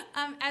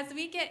As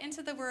we get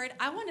into the Word,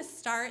 I want to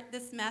start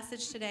this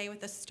message today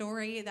with a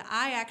story that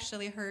I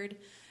actually heard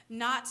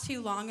not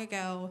too long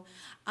ago.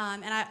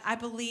 And I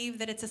believe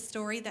that it's a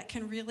story that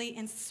can really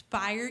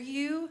inspire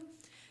you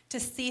to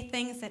see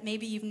things that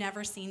maybe you've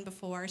never seen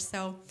before.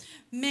 So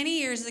many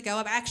years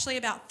ago, actually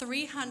about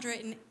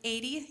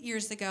 380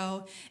 years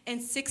ago, in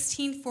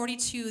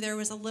 1642, there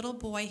was a little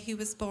boy who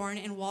was born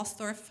in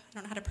Walsthorf, I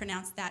don't know how to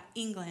pronounce that,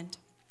 England.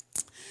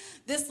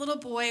 This little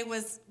boy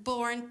was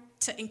born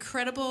to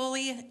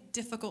incredibly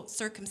difficult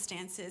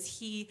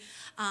circumstances.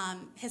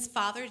 His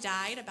father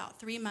died about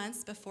 3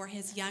 months before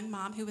his young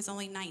mom, who was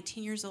only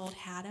 19 years old,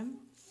 had him.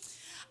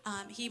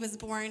 He was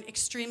born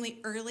extremely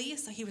early,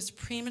 so he was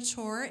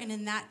premature, and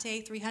in that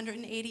day,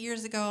 380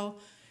 years ago,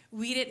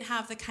 we didn't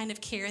have the kind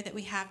of care that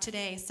we have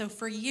today. So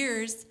for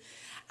years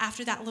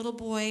after that little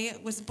boy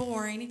was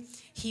born,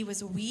 he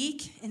was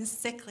weak and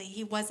sickly.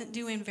 He wasn't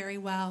doing very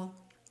well.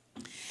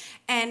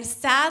 And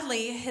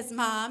sadly, his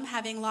mom,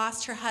 having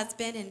lost her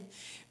husband and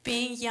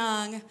being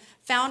young,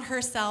 found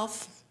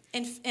herself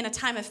in a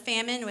time of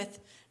famine with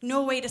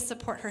no way to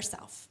support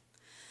herself.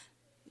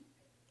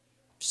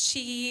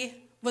 She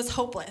was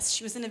hopeless.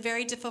 She was in a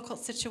very difficult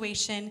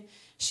situation.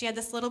 She had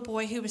this little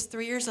boy who was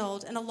 3 years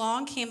old, and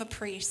along came a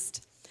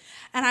priest.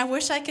 And I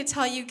wish I could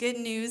tell you good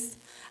news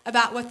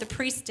about what the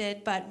priest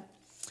did, but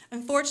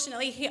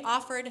unfortunately, he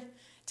offered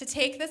to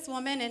take this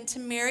woman and to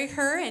marry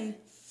her and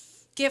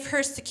give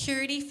her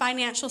security,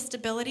 financial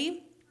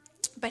stability,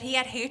 but he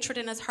had hatred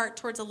in his heart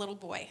towards a little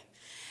boy.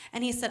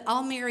 And he said,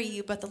 "I'll marry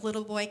you, but the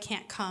little boy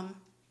can't come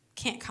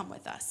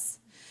with us."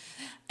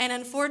 And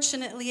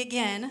unfortunately,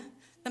 again,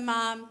 the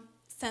mom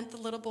sent the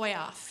little boy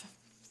off.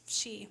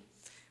 She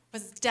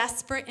was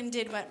desperate and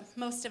did what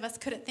most of us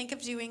couldn't think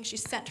of doing. She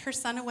sent her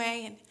son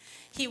away, and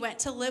he went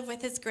to live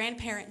with his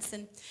grandparents.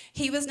 And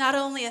he was not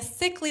only a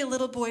sickly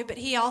little boy, but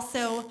he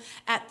also,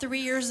 at 3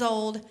 years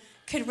old,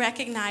 could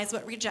recognize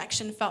what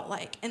rejection felt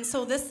like. And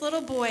so this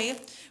little boy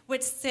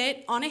would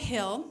sit on a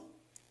hill,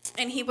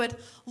 and he would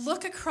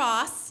look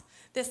across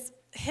this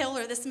hill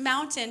or this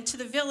mountain to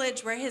the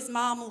village where his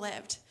mom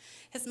lived.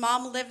 His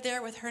mom lived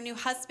there with her new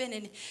husband,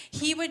 and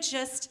he would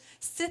just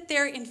sit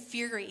there in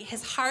fury.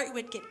 His heart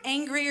would get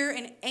angrier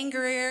and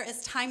angrier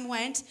as time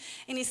went,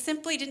 and he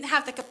simply didn't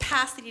have the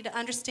capacity to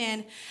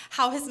understand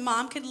how his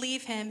mom could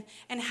leave him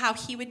and how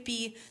he would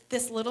be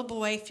this little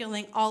boy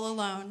feeling all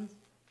alone.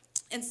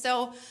 And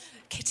so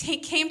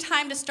it came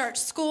time to start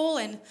school,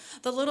 and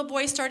the little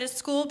boy started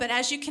school. But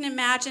as you can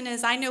imagine,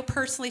 as I know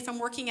personally from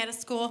working at a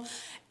school,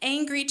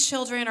 angry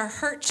children or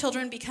hurt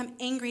children become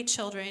angry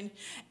children.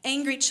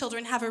 Angry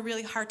children have a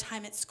really hard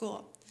time at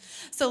school.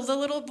 So the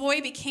little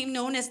boy became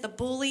known as the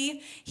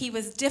bully. He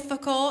was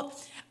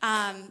difficult.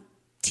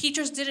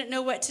 Teachers didn't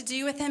know what to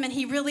do with him, and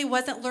he really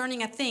wasn't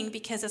learning a thing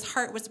because his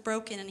heart was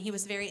broken and he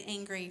was very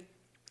angry.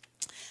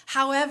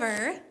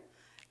 However,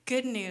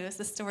 good news,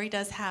 the story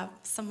does have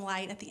some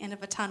light at the end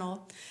of a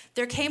tunnel.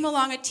 There came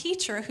along a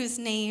teacher whose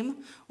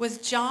name was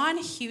John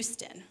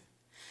Houston.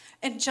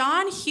 And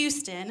John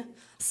Houston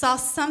saw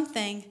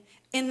something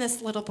in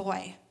this little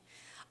boy.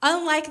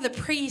 Unlike the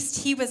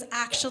priest, he was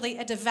actually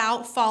a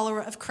devout follower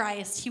of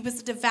Christ. He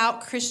was a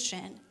devout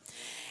Christian.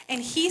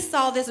 And he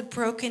saw this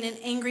broken and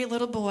angry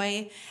little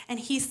boy, and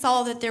he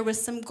saw that there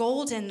was some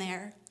gold in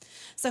there.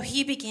 So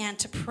he began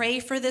to pray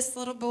for this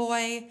little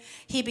boy.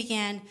 He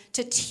began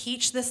to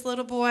teach this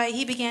little boy.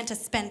 He began to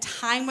spend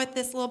time with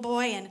this little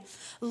boy and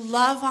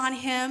love on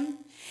him.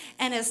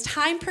 And as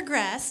time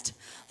progressed,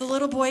 the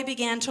little boy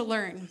began to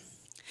learn.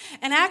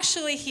 And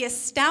actually, he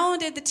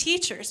astounded the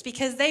teachers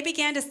because they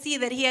began to see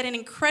that he had an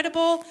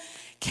incredible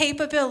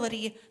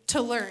capability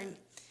to learn.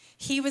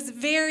 He was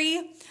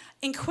very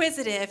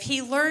inquisitive. He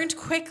learned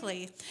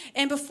quickly.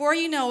 And before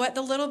you know it,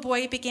 the little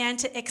boy began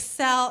to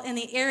excel in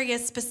the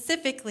areas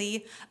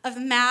specifically of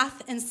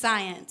math and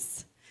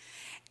science.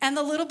 And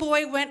the little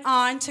boy went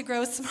on to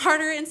grow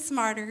smarter and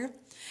smarter.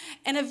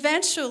 And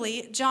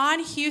eventually,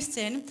 John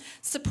Houston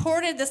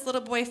supported this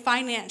little boy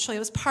financially. It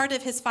was part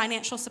of his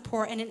financial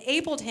support and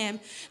enabled him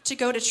to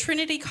go to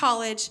Trinity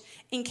College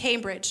in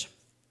Cambridge.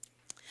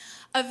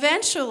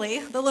 Eventually,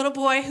 the little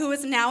boy, who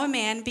was now a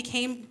man,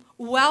 became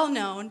well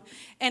known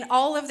in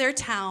all of their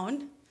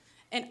town,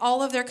 in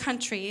all of their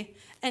country,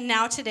 and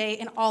now today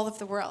in all of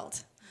the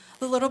world.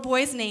 The little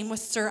boy's name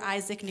was Sir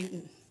Isaac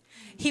Newton.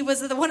 He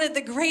was one of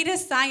the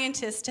greatest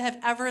scientists to have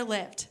ever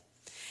lived.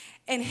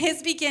 And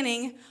his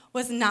beginning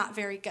was not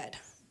very good.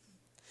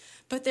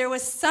 But there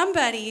was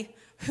somebody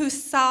who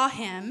saw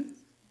him,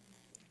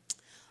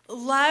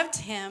 loved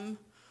him,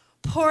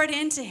 poured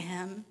into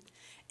him,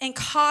 and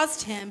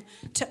caused him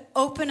to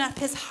open up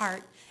his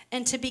heart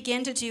and to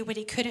begin to do what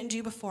he couldn't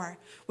do before,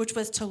 which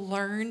was to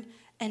learn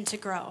and to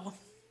grow.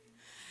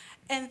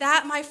 And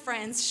that, my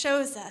friends,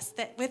 shows us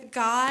that with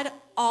God,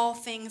 all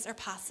things are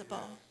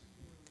possible.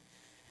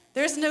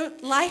 There's no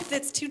life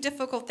that's too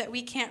difficult that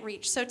we can't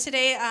reach. So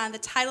today, the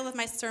title of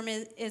my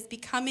sermon is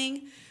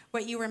Becoming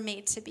What You Were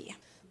Made to Be.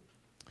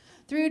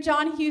 Through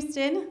John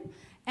Houston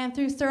and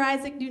through Sir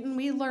Isaac Newton,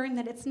 we learn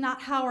that it's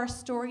not how our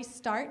story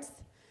starts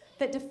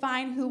that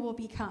define who we'll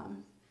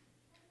become.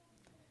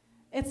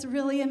 it's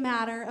really a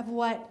matter of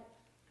what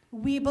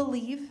we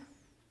believe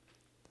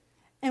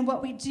and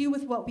what we do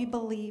with what we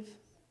believe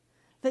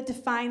that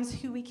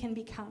defines who we can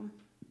become.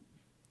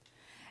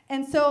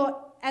 And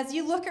so as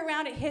you look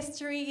around at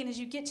history and as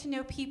you get to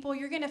know people,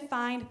 you're going to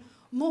find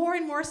more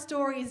and more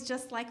stories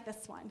just like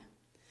this one,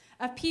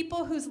 of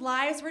people whose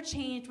lives were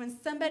changed when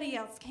somebody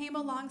else came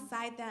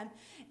alongside them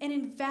and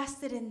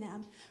invested in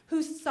them,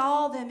 who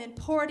saw them and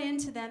poured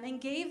into them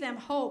and gave them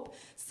hope.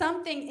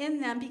 Something in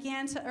them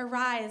began to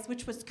arise,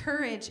 which was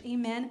courage.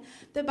 Amen.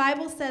 The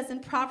Bible says in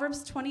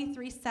Proverbs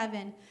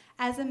 23:7,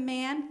 as a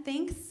man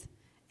thinks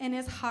in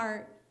his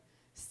heart,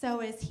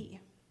 so is he.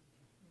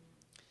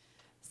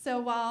 So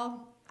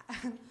while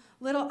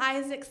little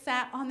Isaac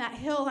sat on that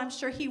hill, I'm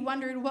sure he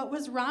wondered, what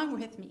was wrong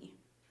with me?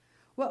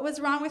 What was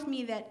wrong with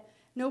me that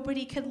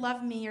nobody could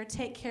love me or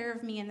take care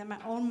of me and that my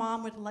own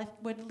mom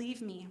would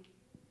leave me?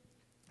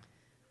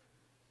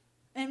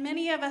 And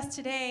many of us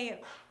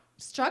today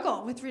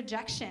struggle with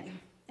rejection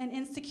and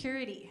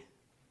insecurity.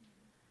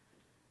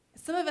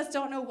 Some of us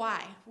don't know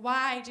why.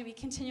 Why do we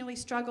continually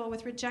struggle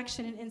with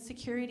rejection and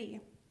insecurity?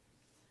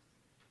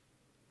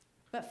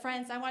 But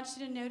friends, I want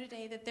you to know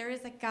today that there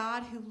is a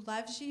God who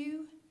loves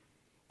you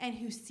and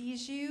who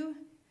sees you,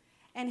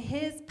 and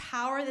his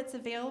power that's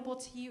available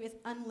to you is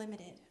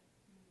unlimited.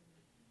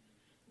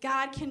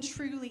 God can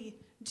truly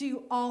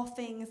do all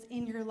things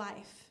in your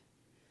life.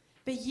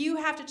 But you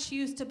have to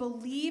choose to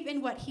believe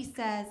in what he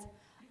says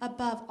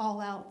above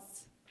all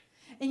else.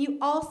 And you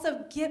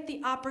also get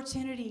the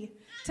opportunity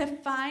to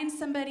find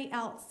somebody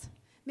else,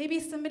 maybe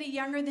somebody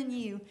younger than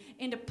you,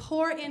 and to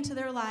pour into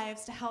their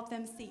lives to help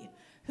them see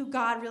who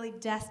God really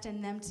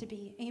destined them to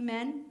be.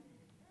 Amen?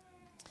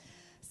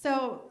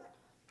 So,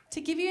 to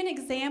give you an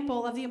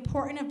example of the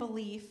importance of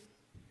belief,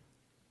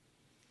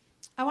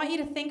 I want you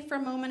to think for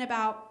a moment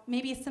about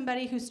maybe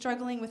somebody who's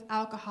struggling with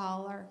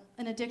alcohol or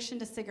an addiction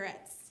to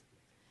cigarettes.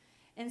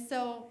 And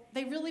so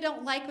they really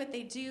don't like what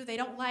they do. They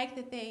don't like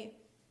that they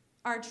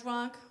are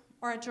drunk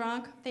or a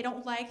drunk. They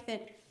don't like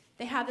that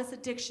they have this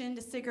addiction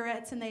to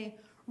cigarettes, and they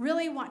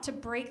really want to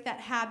break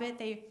that habit.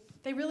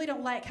 They really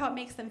don't like how it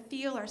makes them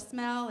feel or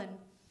smell,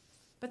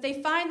 but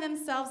they find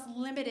themselves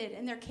limited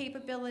in their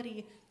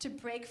capability to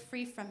break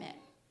free from it.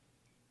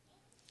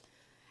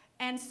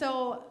 And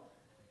so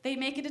they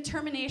make a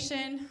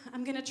determination,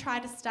 I'm going to try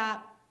to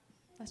stop,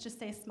 let's just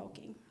say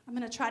smoking. I'm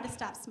going to try to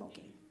stop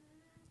smoking.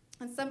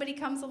 And somebody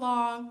comes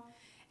along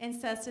and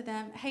says to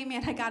them, hey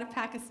man, I got a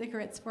pack of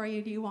cigarettes for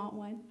you, do you want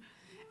one?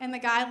 And the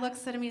guy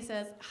looks at him and he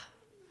says,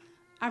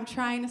 I'm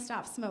trying to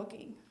stop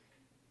smoking.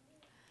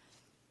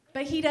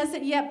 But he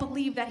doesn't yet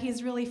believe that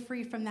he's really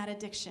free from that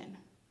addiction.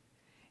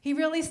 He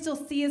really still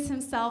sees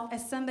himself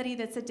as somebody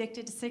that's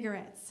addicted to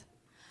cigarettes.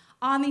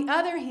 On the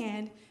other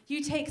hand,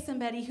 you take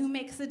somebody who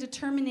makes a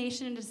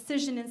determination and a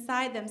decision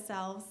inside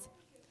themselves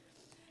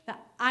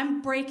that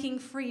I'm breaking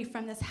free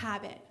from this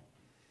habit.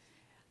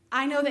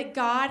 I know that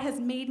God has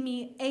made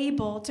me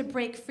able to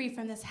break free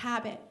from this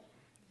habit.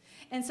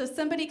 And so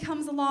somebody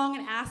comes along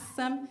and asks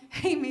them,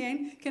 hey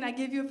man, can I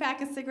give you a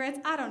pack of cigarettes?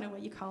 I don't know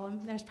what you call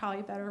them. There's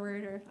probably a better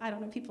word, or I don't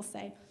know what people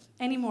say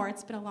anymore.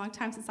 It's been a long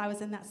time since I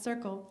was in that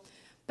circle.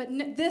 But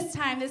this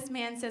time, this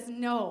man says,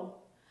 no,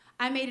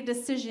 I made a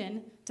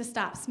decision to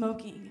stop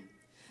smoking.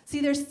 See,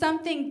 there's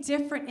something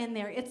different in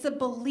there. It's a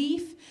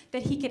belief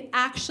that he could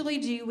actually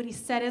do what he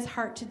set his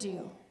heart to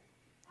do.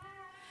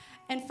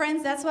 And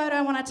friends, that's what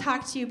I want to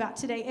talk to you about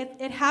today.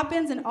 It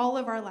happens in all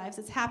of our lives.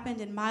 It's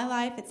happened in my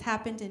life. It's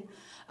happened in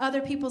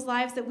other people's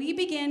lives, that we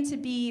begin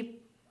to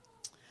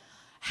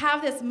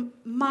have this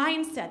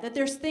mindset that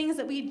there's things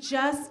that we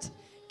just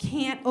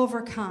can't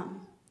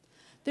overcome.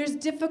 There's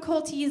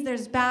difficulties,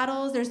 there's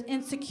battles, there's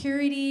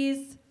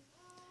insecurities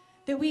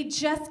that we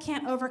just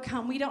can't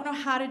overcome. We don't know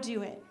how to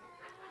do it.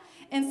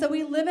 And so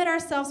we limit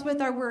ourselves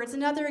with our words.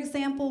 Another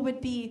example would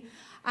be,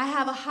 I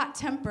have a hot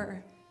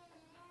temper.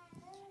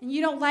 And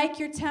you don't like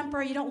your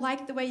temper, you don't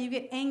like the way you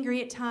get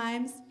angry at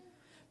times,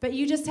 but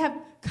you just have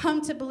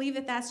come to believe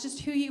that that's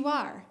just who you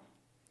are.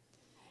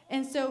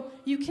 And so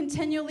you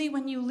continually,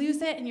 when you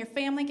lose it and your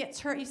family gets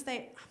hurt, you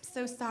say, I'm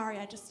so sorry,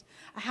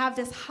 I have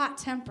this hot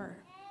temper.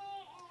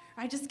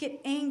 I just get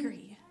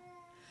angry.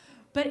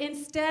 But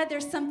instead,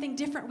 there's something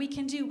different we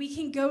can do. We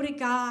can go to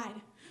God.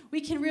 We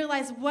can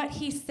realize what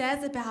he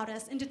says about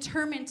us and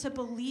determine to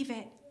believe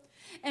it.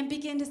 And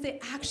begin to say,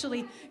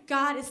 actually,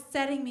 God is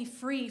setting me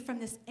free from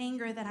this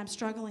anger that I'm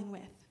struggling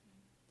with.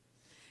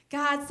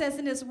 God says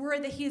in his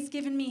word that he has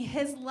given me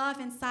his love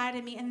inside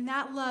of me, and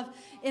that love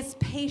is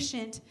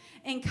patient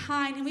and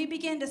kind. And we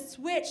begin to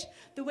switch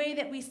the way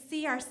that we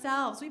see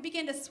ourselves. We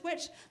begin to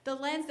switch the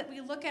lens that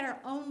we look at our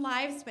own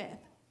lives with.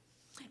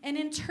 And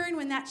in turn,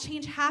 when that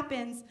change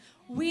happens,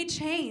 we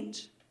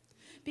change.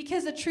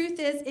 Because the truth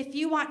is, if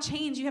you want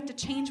change, you have to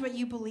change what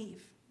you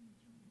believe.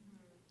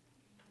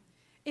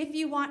 If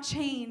you want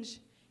change,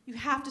 you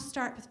have to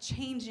start with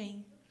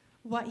changing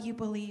what you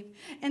believe.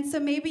 And so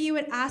maybe you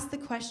would ask the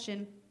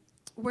question,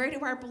 where do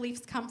our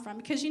beliefs come from?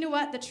 Because you know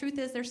what? The truth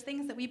is, there's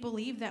things that we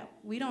believe that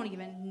we don't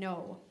even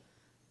know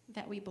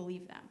that we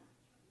believe them.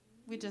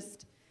 We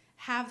just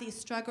have these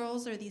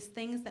struggles or these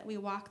things that we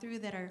walk through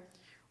that are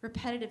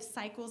repetitive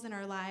cycles in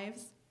our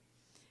lives.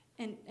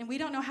 And we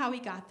don't know how we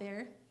got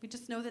there. We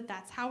just know that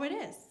that's how it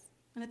is.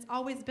 And it's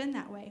always been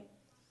that way.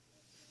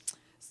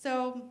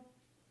 So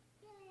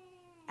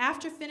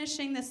after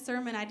finishing this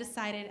sermon, I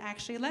decided,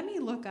 actually, let me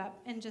look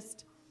up and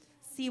just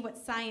see what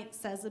science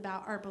says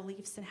about our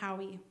beliefs and how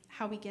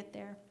we get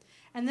there.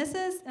 And this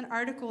is an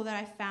article that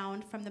I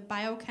found from the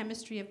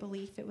Biochemistry of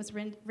Belief. It was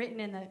written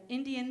in the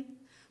Indian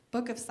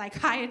Book of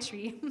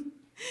Psychiatry.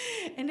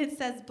 And it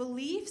says,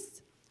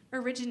 beliefs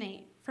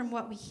originate from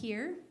what we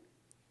hear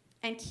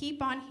and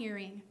keep on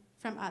hearing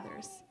from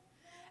others.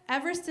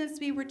 Ever since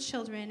we were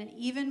children and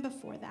even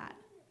before that,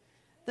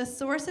 the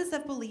sources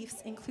of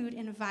beliefs include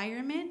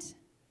environment,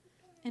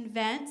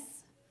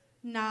 events,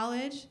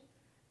 knowledge,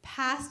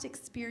 past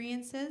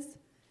experiences,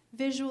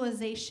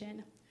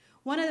 visualization.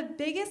 One of the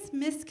biggest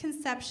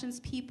misconceptions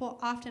people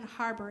often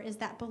harbor is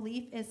that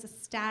belief is a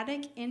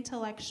static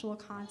intellectual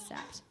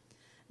concept.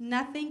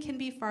 Nothing can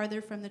be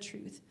farther from the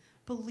truth.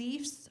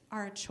 Beliefs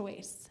are a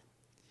choice.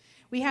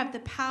 We have the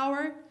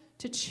power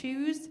to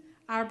choose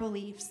our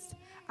beliefs.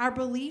 Our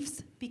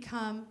beliefs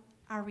become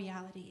our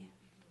reality.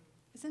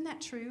 Isn't that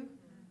true?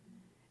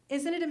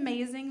 Isn't it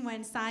amazing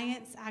when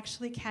science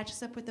actually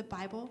catches up with the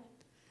Bible?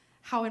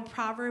 How in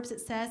Proverbs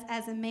it says,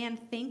 as a man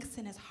thinks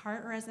in his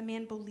heart, or as a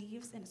man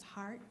believes in his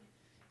heart,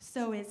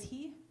 so is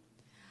he.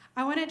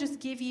 I want to just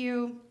give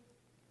you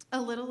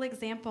a little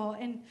example,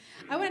 and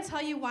I want to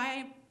tell you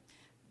why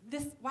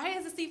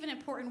is this even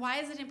important? Why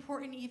is it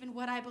important even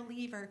what I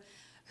believe or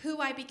who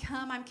I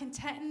become? I'm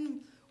content in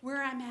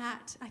where I'm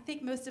at. I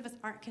think most of us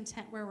aren't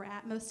content where we're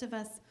at. Most of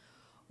us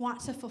want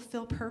to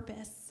fulfill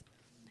purpose,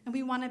 and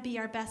we want to be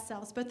our best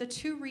selves. But the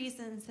two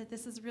reasons that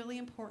this is really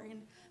important,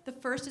 the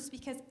first is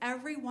because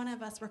every one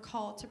of us were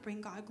called to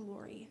bring God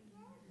glory.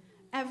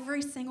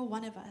 Every single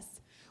one of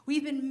us.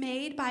 We've been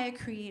made by a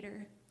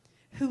creator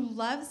who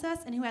loves us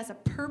and who has a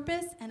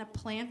purpose and a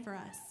plan for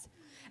us.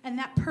 And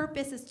that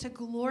purpose is to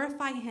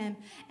glorify him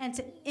and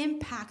to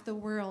impact the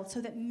world so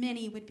that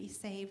many would be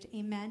saved.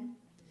 Amen.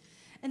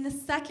 And the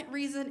second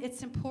reason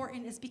it's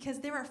important is because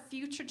there are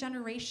future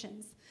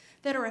generations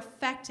that are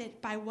affected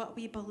by what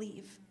we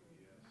believe.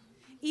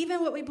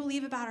 Even what we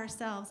believe about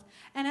ourselves.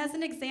 And as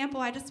an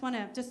example, I just want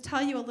to just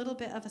tell you a little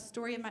bit of a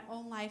story in my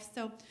own life.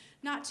 So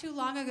not too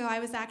long ago, I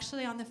was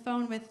actually on the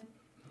phone with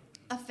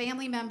a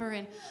family member,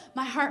 and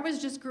my heart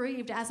was just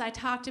grieved as I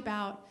talked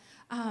about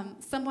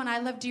someone I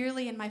love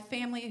dearly in my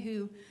family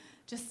who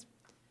just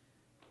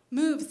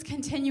moves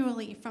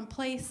continually from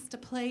place to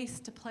place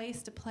to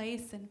place to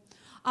place and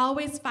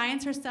always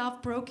finds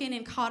herself broken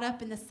and caught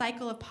up in the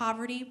cycle of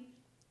poverty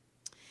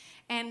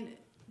and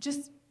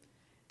just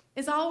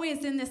is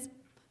always in this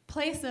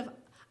place of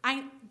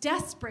I'm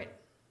desperate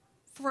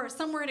for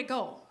somewhere to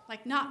go,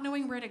 like not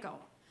knowing where to go.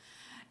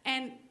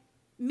 And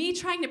me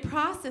trying to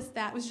process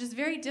that was just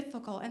very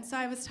difficult. And so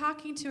I was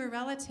talking to a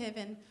relative,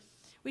 and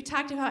we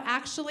talked about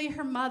actually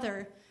her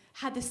mother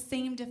had the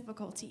same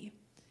difficulty,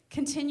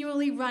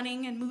 continually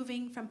running and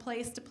moving from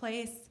place to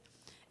place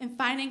and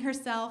finding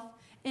herself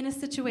in a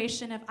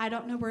situation of, I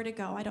don't know where to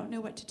go, I don't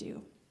know what to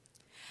do.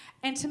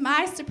 And to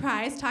my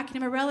surprise, talking to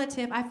my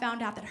relative, I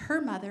found out that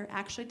her mother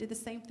actually did the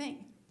same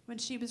thing when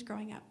she was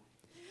growing up.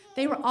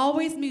 They were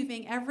always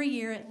moving every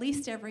year, at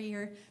least every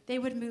year. They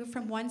would move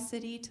from one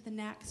city to the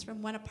next,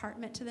 from one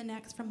apartment to the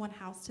next, from one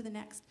house to the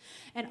next.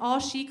 And all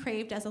she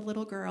craved as a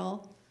little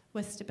girl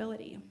was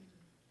stability.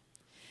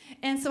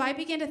 And so I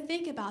began to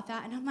think about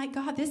that, and I'm like,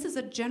 God, this is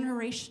a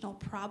generational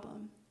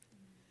problem.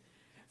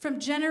 From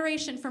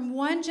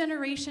one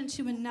generation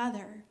to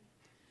another,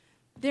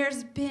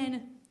 there's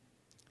been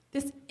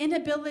this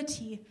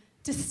inability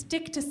to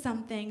stick to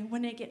something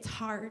when it gets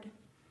hard.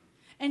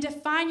 And to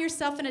find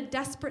yourself in a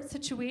desperate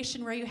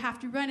situation where you have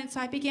to run. And so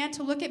I began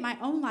to look at my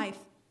own life.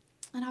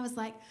 And I was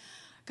like,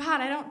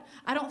 God,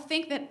 I don't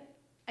think that,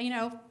 I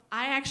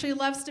actually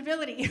love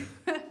stability.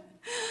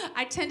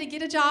 I tend to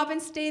get a job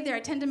and stay there. I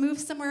tend to move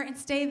somewhere and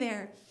stay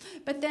there.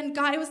 But then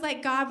God, it was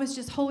like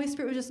Holy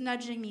Spirit was just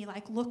nudging me,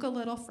 like, look a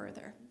little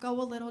further, go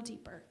a little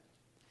deeper.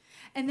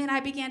 And then I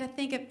began to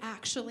think of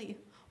actually,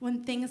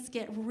 when things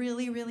get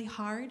really, really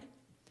hard,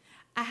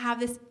 I have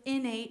this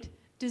innate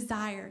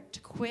desire to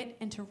quit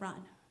and to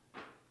run.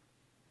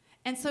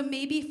 And so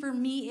maybe for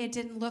me, it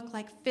didn't look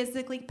like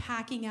physically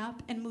packing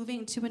up and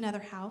moving to another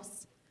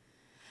house.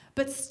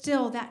 But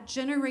still, that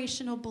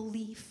generational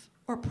belief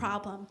or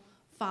problem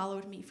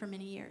followed me for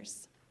many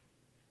years.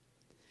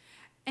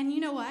 And you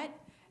know what?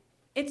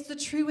 It's the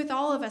true with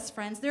all of us,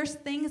 friends. There's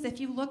things, if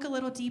you look a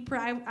little deeper,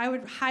 I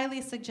would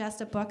highly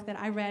suggest a book that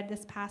I read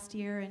this past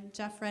year, and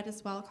Jeff read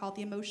as well, called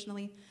The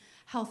Emotionally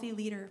Healthy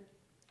Leader.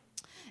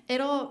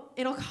 It'll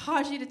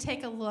cause you to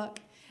take a look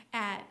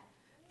at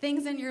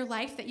things in your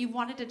life that you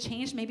wanted to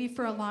change maybe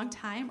for a long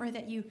time, or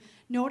that you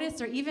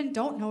notice or even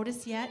don't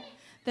notice yet,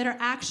 that are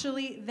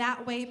actually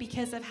that way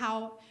because of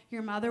how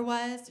your mother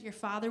was, your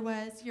father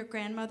was, your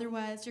grandmother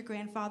was, your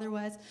grandfather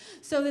was.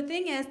 So the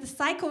thing is, the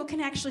cycle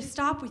can actually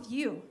stop with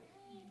you.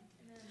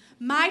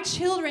 My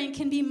children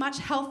can be much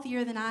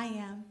healthier than I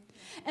am.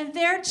 and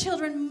their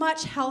children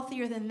much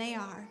healthier than they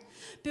are.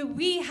 But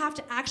we have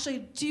to actually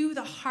do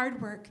the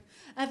hard work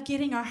of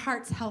getting our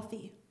hearts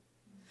healthy,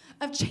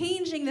 of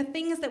changing the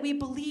things that we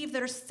believe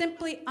that are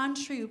simply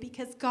untrue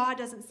because God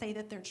doesn't say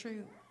that they're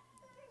true.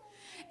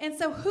 And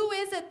so who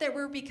is it that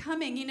we're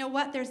becoming? You know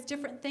what? There's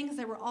different things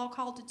that we're all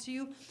called to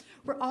do.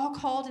 We're all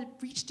called to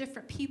reach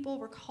different people.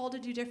 We're called to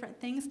do different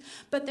things.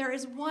 But there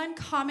is one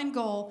common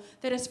goal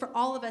that is for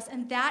all of us,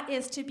 and that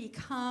is to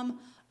become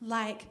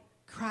like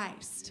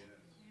Christ.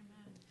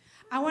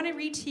 I want to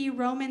read to you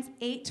Romans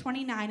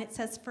 8:29. It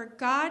says, "For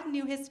God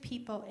knew his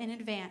people in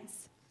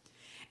advance,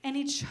 and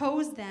he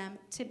chose them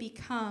to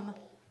become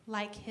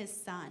like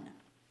his Son,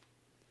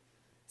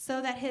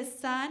 so that his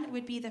Son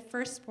would be the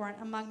firstborn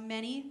among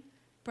many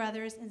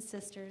brothers and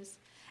sisters.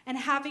 And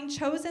having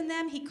chosen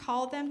them, he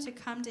called them to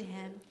come to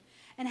him.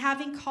 And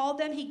having called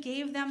them, he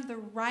gave them the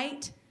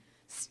right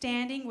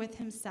standing with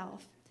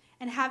himself.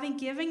 And having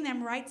given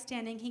them right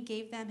standing, he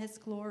gave them his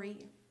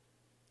glory."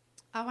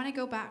 I want to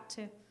go back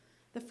to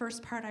the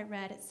first part I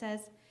read. It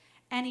says,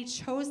 "And he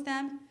chose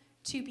them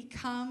to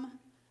become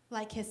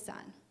like his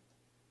Son."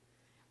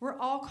 We're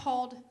all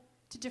called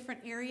to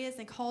different areas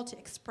and called to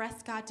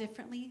express God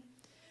differently.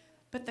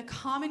 But the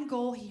common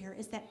goal here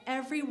is that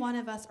every one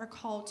of us are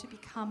called to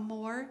become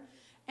more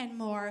and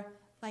more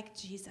like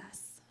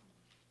Jesus.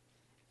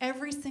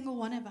 Every single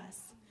one of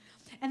us.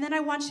 And then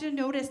I want you to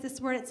notice this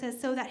word. It says,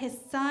 "So that his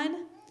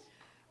Son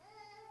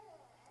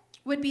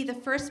would be the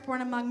firstborn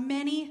among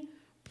many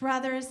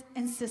brothers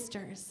and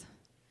sisters."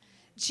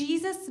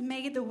 Jesus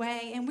made the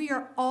way, and we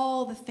are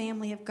all the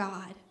family of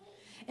God.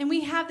 And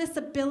we have this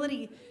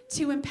ability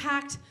to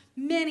impact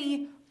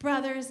many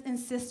brothers and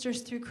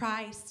sisters through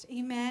Christ.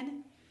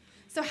 Amen?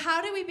 So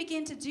how do we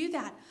begin to do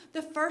that?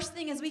 The first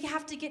thing is we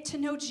have to get to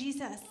know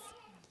Jesus.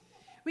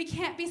 We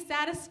can't be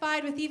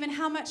satisfied with even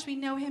how much we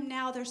know him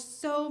now. There's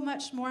so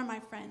much more, my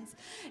friends.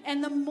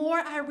 And the more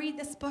I read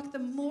this book, the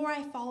more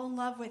I fall in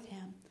love with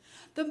him.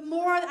 The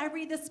more I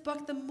read this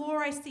book, the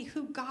more I see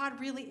who God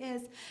really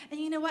is.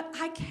 And you know what?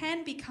 I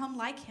can become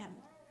like him.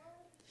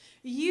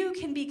 You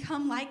can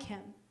become like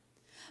him.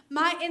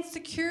 My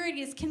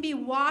insecurities can be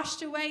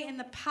washed away in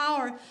the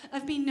power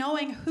of me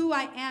knowing who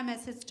I am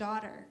as his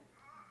daughter.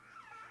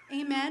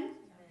 Amen?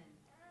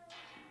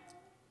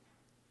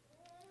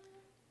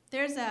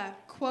 There's a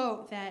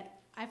quote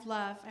that I've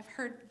loved. I've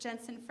heard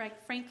Jensen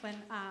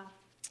Franklin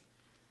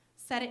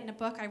said it in a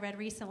book I read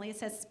recently. It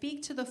says,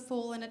 "Speak to the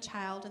fool and a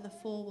child, and the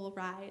fool will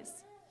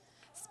rise.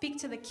 Speak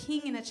to the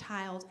king and a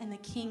child, and the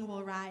king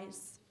will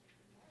rise."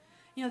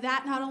 You know,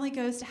 that not only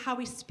goes to how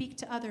we speak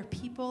to other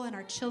people and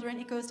our children,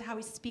 it goes to how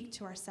we speak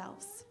to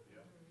ourselves.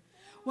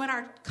 When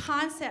our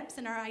concepts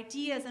and our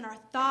ideas and our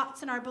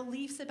thoughts and our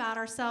beliefs about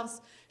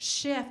ourselves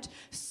shift,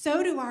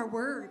 so do our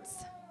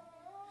words.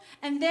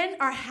 And then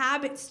our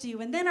habits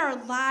do, and then our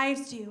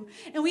lives do.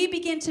 And we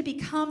begin to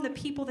become the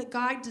people that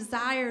God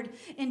desired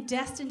and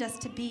destined us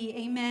to be.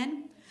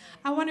 Amen?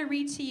 I want to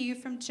read to you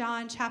from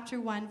John chapter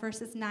 1,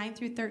 verses 9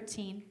 through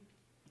 13.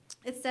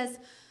 It says,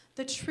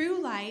 "The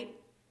true light,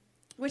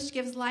 which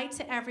gives light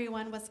to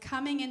everyone, was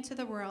coming into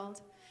the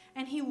world.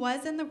 And he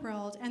was in the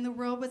world, and the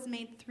world was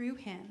made through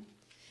him.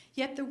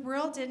 Yet the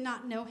world did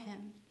not know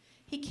him.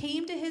 He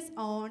came to his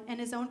own, and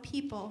his own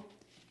people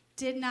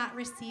did not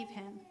receive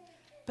him.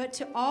 But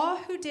to all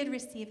who did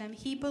receive him,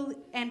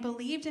 and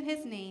believed in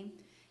his name,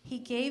 he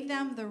gave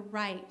them the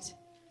right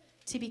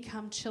to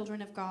become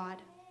children of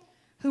God,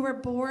 who were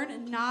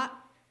born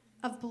not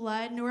of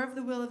blood, nor of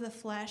the will of the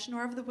flesh,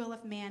 nor of the will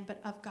of man,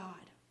 but of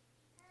God."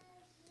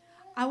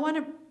 I want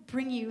to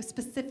bring you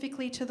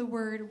specifically to the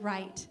word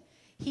right.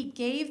 He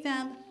gave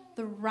them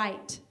the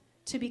right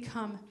to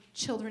become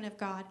children of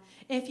God.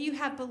 If you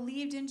have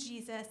believed in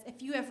Jesus,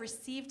 if you have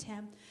received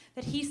him,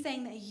 that he's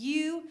saying that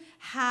you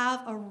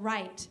have a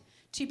right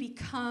to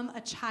become a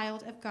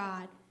child of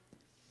God.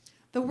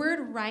 The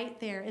word right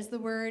there is the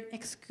word,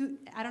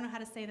 I don't know how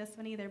to say this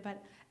one either,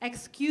 but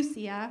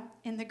exousia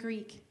in the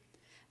Greek.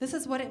 This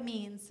is what it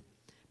means: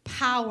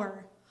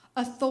 power,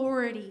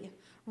 authority,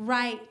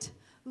 right,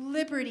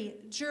 liberty,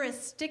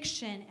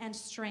 jurisdiction, and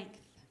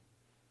strength.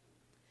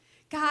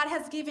 God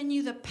has given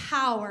you the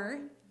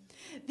power,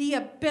 the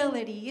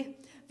ability,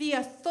 the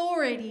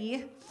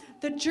authority,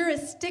 the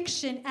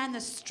jurisdiction, and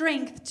the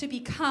strength to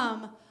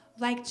become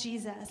like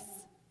Jesus.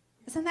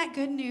 Isn't that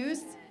good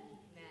news?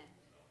 Amen.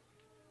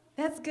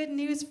 That's good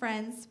news,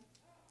 friends.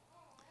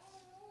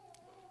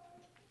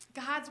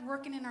 God's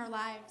working in our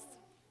lives.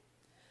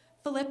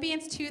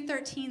 Philippians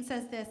 2:13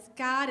 says this: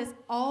 "God is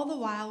all the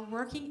while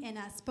working in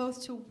us,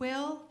 both to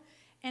will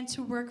and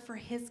to work for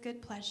his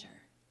good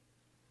pleasure."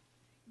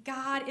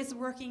 God is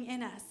working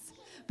in us,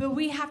 but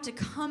we have to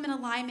come in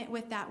alignment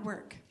with that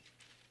work.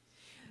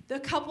 The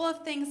couple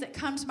of things that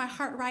come to my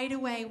heart right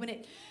away when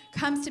it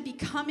comes to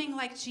becoming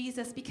like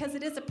Jesus, because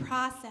it is a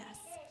process.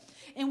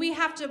 And we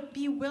have to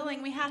be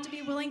willing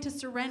to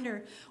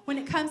surrender when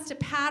it comes to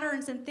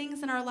patterns and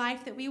things in our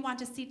life that we want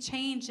to see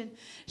change and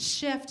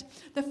shift.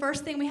 The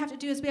first thing we have to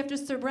do is we have to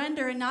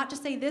surrender and not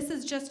just say, "This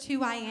is just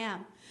who I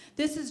am.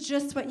 this is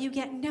just what you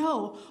get.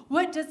 No.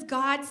 What does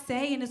God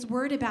say in his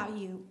word about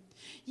you?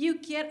 You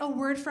get a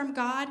word from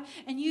God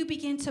and you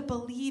begin to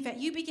believe it.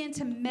 You begin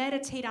to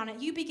meditate on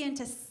it. You begin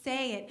to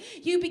say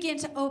it. You begin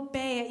to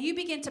obey it. You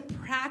begin to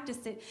practice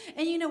it.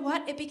 And you know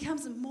what? It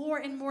becomes more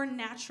and more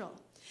natural.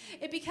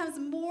 It becomes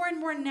more and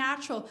more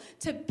natural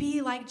to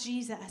be like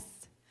Jesus.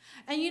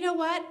 And you know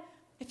what?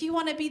 If you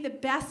want to be the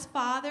best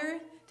father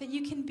that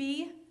you can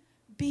be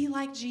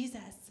like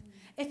Jesus.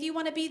 If you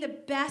want to be the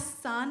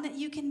best son that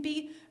you can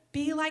be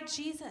like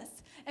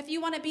Jesus. If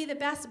you want to be the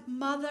best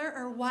mother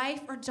or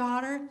wife or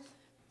daughter,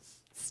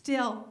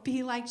 still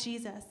be like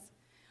Jesus.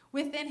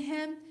 Within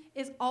him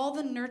is all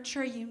the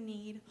nurture you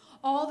need,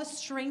 all the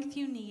strength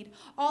you need,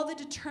 all the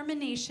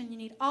determination you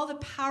need, all the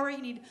power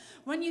you need.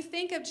 When you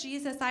think of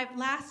Jesus,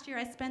 last year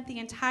I spent the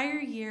entire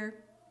year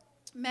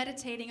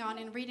meditating on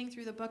and reading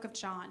through the book of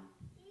John.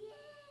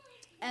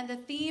 And the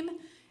theme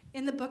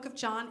in the book of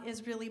John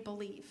is really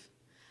believe.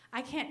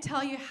 I can't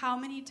tell you how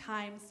many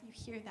times you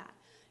hear that.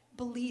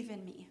 Believe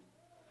in me.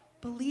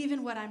 Believe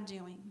in what I'm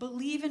doing.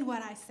 Believe in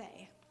what I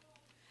say.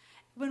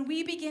 When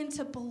we begin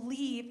to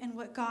believe in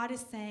what God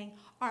is saying,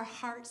 our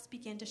hearts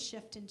begin to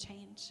shift and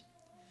change.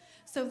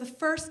 So the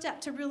first step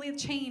to really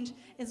change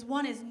is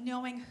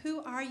knowing,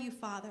 who are you,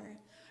 Father?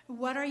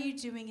 What are you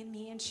doing in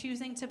me? And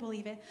choosing to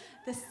believe it.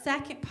 The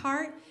second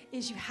part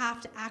is you have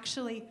to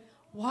actually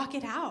walk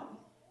it out.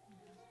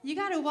 You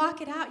got to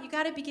walk it out. You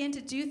got to begin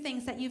to do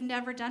things that you've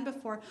never done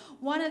before.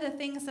 One of the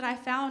things that I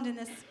found in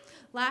this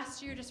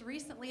last year just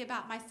recently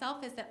about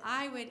myself is that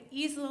I would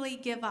easily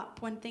give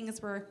up when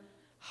things were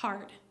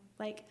hard,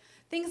 like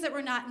things that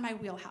were not in my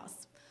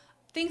wheelhouse.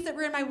 Things that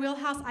were in my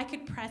wheelhouse, I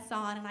could press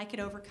on and I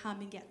could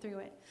overcome and get through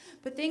it.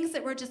 But things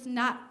that were just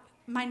not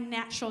my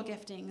natural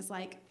giftings,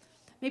 like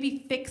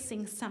maybe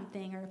fixing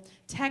something or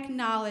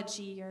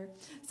technology or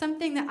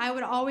something that I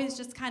would always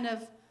just kind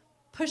of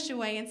push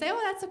away and say, oh,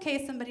 that's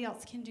okay, somebody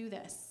else can do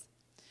this.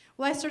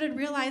 Well, I started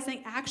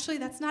realizing, actually,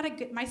 that's not a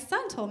good, my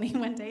son told me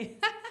one day,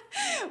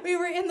 we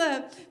were in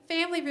the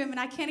family room, and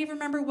I can't even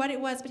remember what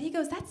it was, but he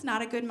goes, that's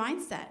not a good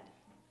mindset.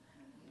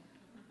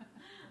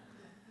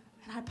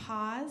 And I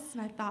paused,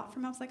 and I thought for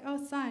a moment, I was like,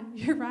 oh, son,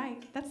 you're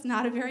right. That's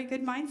not a very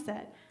good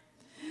mindset.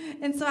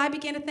 And so I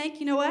began to think,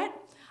 you know what?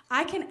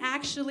 I can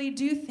actually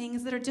do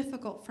things that are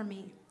difficult for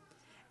me.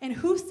 And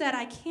who said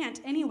I can't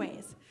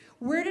anyways?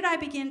 Where did I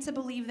begin to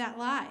believe that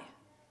lie?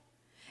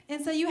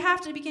 And so you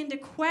have to begin to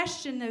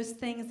question those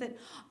things that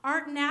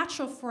aren't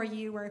natural for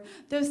you, or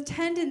those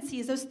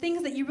tendencies, those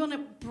things that you want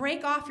to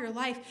break off your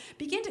life.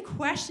 Begin to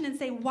question and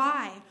say,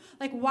 why?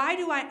 Like, why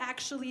do I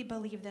actually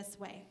believe this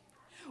way?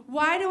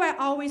 Why do I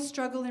always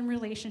struggle in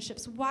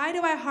relationships? Why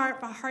do I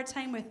have a hard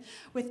time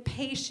with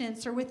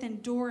patience or with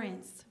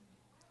endurance?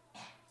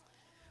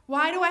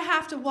 Why do I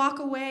have to walk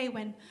away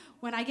when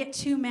I get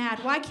too mad?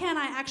 Why can't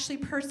I actually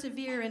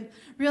persevere and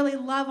really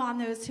love on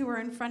those who are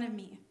in front of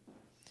me?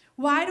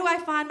 Why do I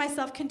find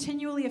myself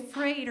continually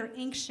afraid or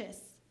anxious?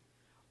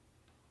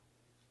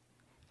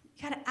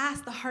 You got to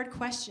ask the hard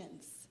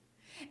questions.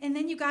 And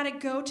then you got to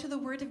go to the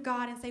Word of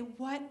God and say,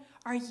 what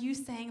are you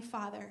saying,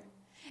 Father?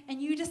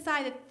 And you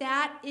decide that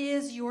that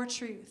is your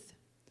truth.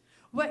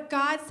 What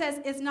God says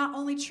is not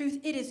only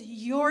truth, it is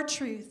your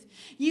truth.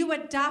 You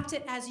adopt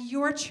it as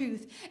your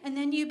truth, and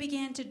then you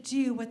begin to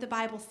do what the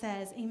Bible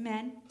says.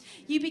 Amen?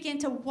 You begin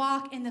to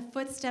walk in the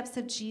footsteps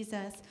of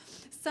Jesus.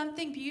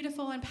 Something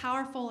beautiful and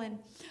powerful, and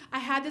I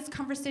had this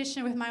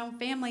conversation with my own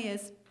family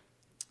is,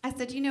 I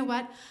said, you know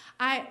what?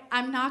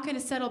 I'm not going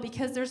to settle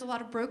because there's a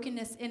lot of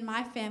brokenness in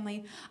my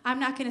family. I'm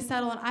not going to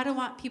settle, and I don't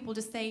want people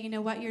to say, you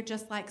know what, you're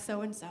just like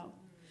so-and-so.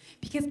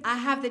 Because I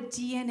have the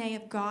DNA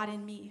of God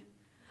in me.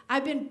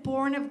 I've been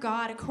born of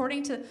God.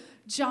 According to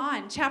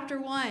John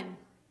chapter 1,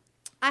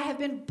 I have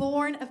been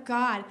born of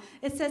God.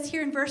 It says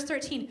here in verse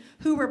 13,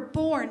 who were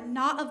born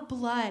not of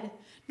blood,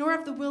 nor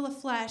of the will of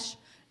flesh,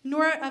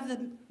 nor of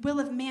the will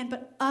of man,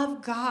 but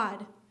of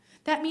God.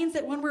 That means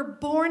that when we're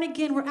born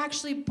again, we're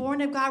actually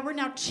born of God. We're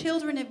now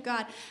children of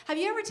God. Have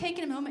you ever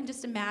taken a moment and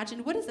just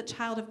imagined, what is a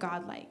child of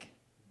God like?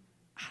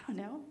 I don't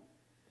know.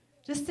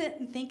 Just sit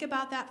and think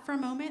about that for a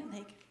moment.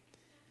 Like,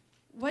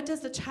 what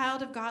does the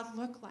child of God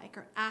look like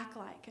or act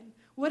like? And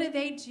what do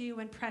they do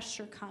when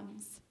pressure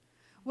comes?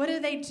 What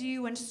do they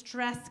do when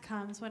stress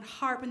comes, when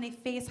they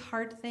face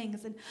hard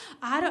things? And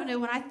I don't know,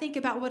 when I think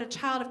about what a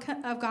child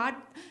of God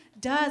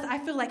does, I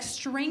feel like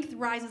strength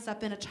rises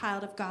up in a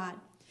child of God.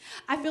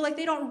 I feel like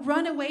they don't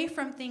run away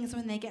from things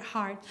when they get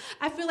hard.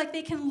 I feel like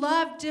they can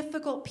love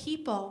difficult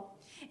people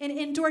and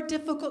endure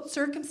difficult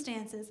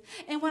circumstances.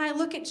 And when I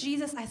look at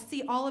Jesus, I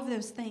see all of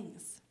those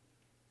things.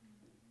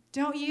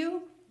 Don't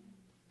you?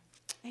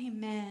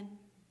 Amen.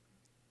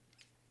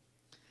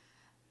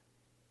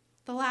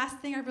 The last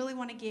thing I really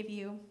want to give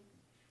you,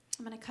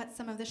 I'm going to cut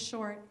some of this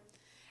short,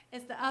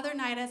 is the other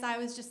night as I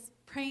was just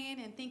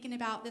praying and thinking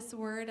about this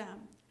word,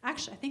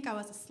 actually, I think I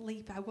was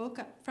asleep. I woke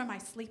up from my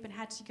sleep and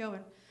had to go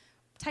and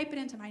type it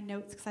into my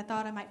notes because I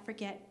thought I might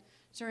forget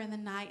during the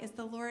night, as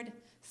the Lord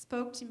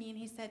spoke to me and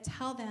he said,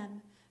 tell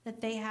them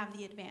that they have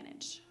the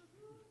advantage.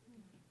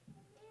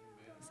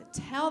 He said,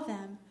 tell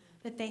them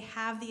that they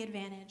have the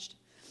advantage.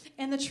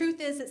 And the truth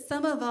is that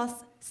some of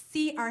us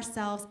see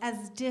ourselves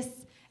as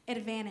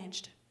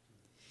disadvantaged.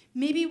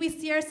 Maybe we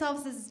see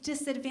ourselves as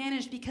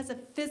disadvantaged because of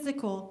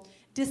physical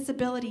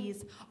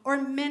disabilities or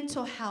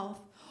mental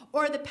health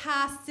or the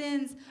past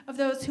sins of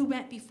those who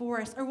went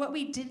before us or what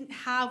we didn't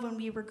have when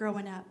we were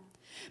growing up.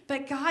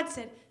 But God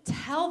said,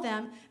 tell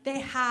them they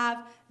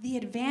have the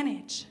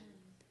advantage.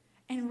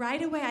 And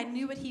right away, I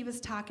knew what he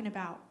was talking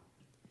about.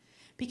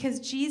 Because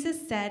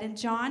Jesus said in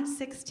John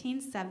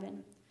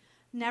 16:7,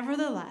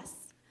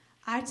 nevertheless,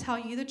 I tell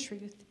you the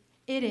truth,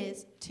 it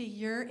is to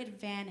your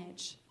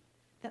advantage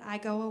that I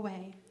go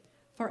away.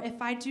 For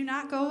if I do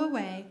not go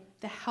away,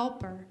 the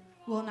Helper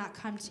will not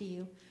come to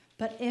you.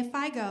 But if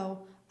I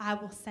go, I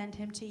will send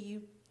him to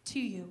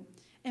you.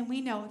 And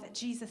we know that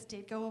Jesus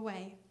did go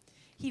away.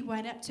 He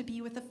went up to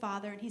be with the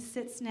Father, and he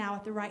sits now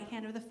at the right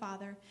hand of the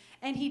Father.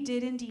 And he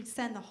did indeed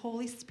send the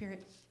Holy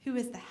Spirit, who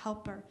is the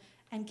helper,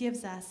 and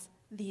gives us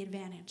the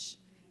advantage.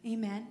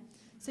 Amen.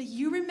 So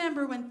you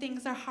remember when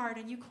things are hard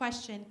and you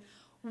question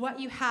what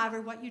you have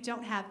or what you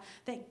don't have,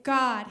 that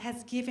God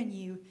has given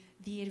you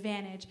the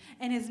advantage.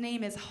 And his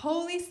name is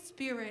Holy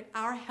Spirit,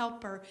 our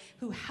helper,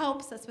 who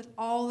helps us with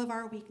all of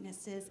our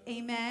weaknesses.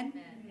 Amen.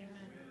 Amen.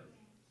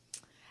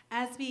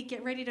 As we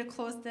get ready to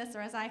close this,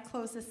 or as I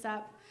close this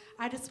up,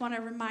 I just want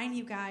to remind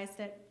you guys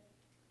that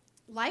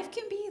life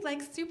can be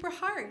like super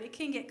hard. It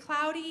can get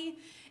cloudy.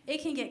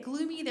 It can get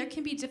gloomy. There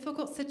can be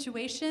difficult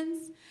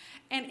situations.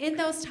 And in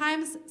those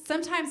times,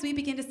 sometimes we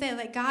begin to say,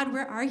 like, God,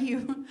 where are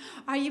you?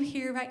 Are you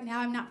here right now?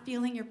 I'm not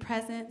feeling your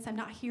presence. I'm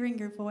not hearing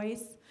your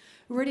voice.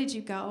 Where did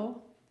you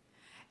go?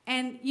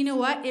 And you know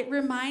what? It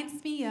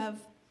reminds me of,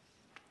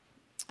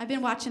 I've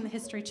been watching the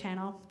History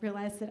Channel,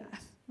 realized that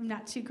I'm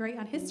not too great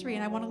on history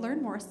and I want to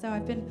learn more. So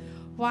I've been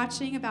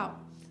watching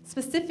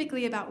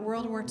specifically about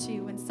World War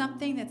II. And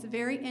something that's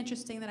very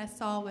interesting that I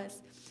saw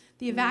was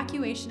the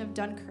evacuation of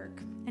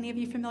Dunkirk. Any of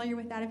you familiar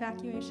with that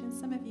evacuation?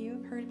 Some of you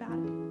have heard about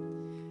it.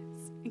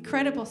 It's an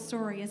incredible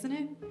story, isn't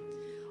it?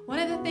 One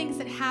of the things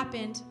that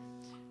happened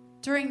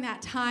during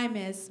that time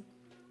is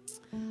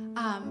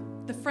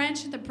the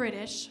French and the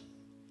British,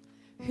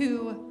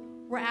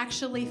 who were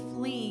actually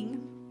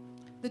fleeing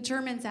the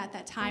Germans at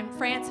that time.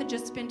 France had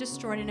just been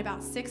destroyed in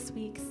about 6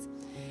 weeks,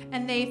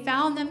 and they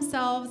found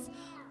themselves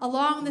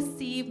along the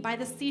sea, by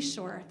the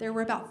seashore. There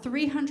were about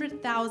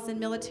 300,000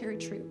 military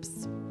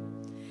troops.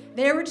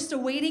 They were just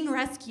awaiting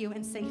rescue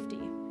and safety.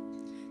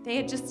 They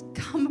had just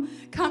come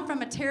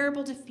from a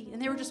terrible defeat,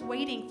 and they were just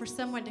waiting for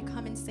someone to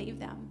come and save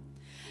them.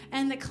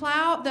 And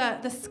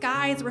the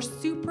skies were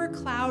super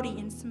cloudy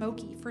and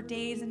smoky for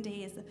days and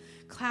days. The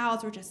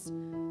clouds were just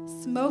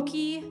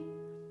smoky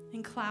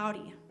and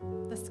cloudy,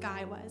 the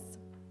sky was.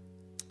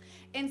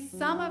 And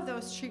some of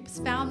those troops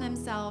found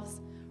themselves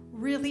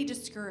really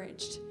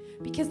discouraged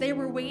because they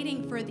were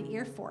waiting for the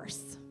Air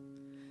Force.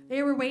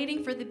 They were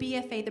waiting for the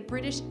BFA, the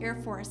British Air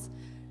Force,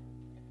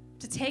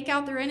 to take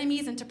out their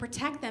enemies and to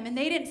protect them. And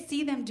they didn't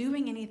see them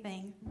doing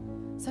anything.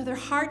 So their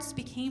hearts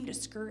became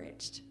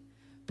discouraged.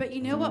 But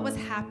you know what was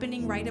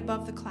happening right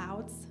above the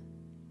clouds?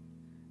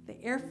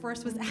 The Air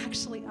Force was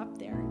actually up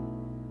there.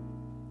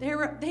 They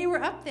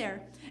were up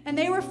there. And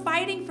they were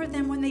fighting for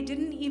them when they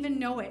didn't even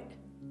know it.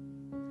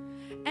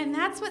 And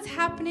that's what's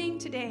happening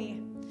today.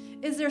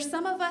 Is there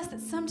some of us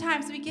that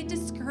sometimes we get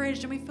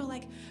discouraged and we feel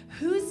like,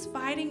 who's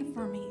fighting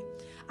for me?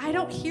 I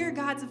don't hear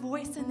God's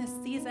voice in this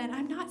season.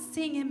 I'm not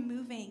seeing him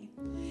moving.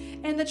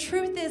 And the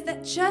truth is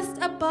that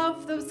just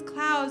above those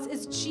clouds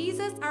is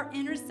Jesus, our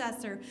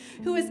intercessor,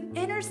 who is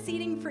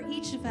interceding for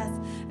each of us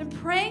and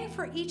praying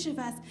for each of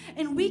us.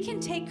 And we can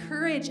take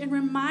courage and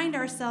remind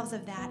ourselves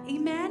of that.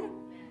 Amen?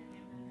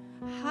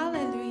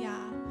 Hallelujah.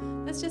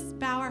 Let's just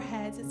bow our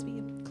heads as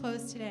we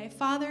close today.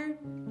 Father,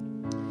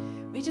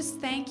 we just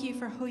thank you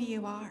for who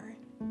you are.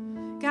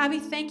 God, we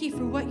thank you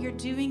for what you're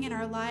doing in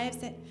our lives,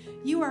 that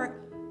you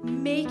are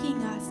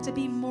making us to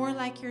be more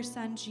like your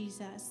son,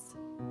 Jesus.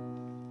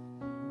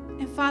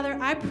 And Father,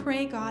 I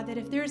pray, God, that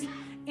if there's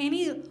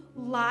any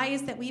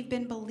lies that we've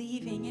been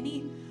believing,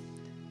 any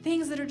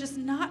things that are just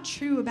not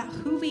true about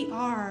who we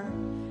are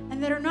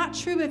and that are not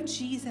true of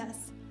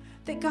Jesus,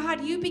 that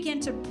God, you begin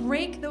to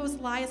break those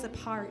lies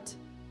apart.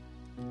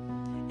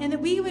 And that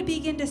we would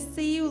begin to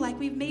see you like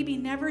we've maybe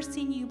never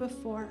seen you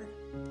before.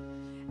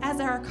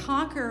 As our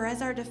conqueror,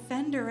 as our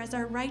defender, as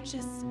our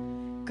righteous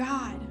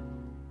God.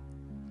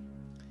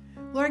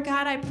 Lord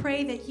God, I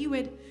pray that you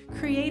would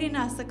create in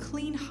us a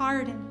clean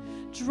heart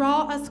and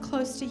draw us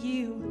close to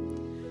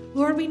you.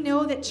 Lord, we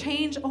know that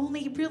change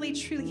only really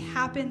truly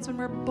happens when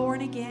we're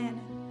born again.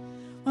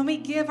 When we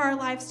give our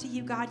lives to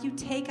you, God, you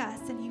take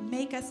us and you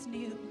make us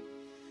new.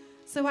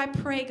 So I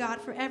pray,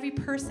 God, for every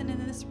person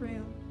in this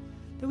room,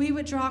 that we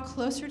would draw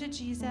closer to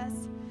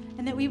Jesus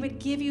and that we would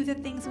give you the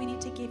things we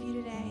need to give you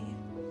today.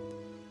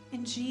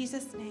 In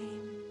Jesus'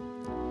 name,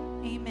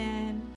 amen.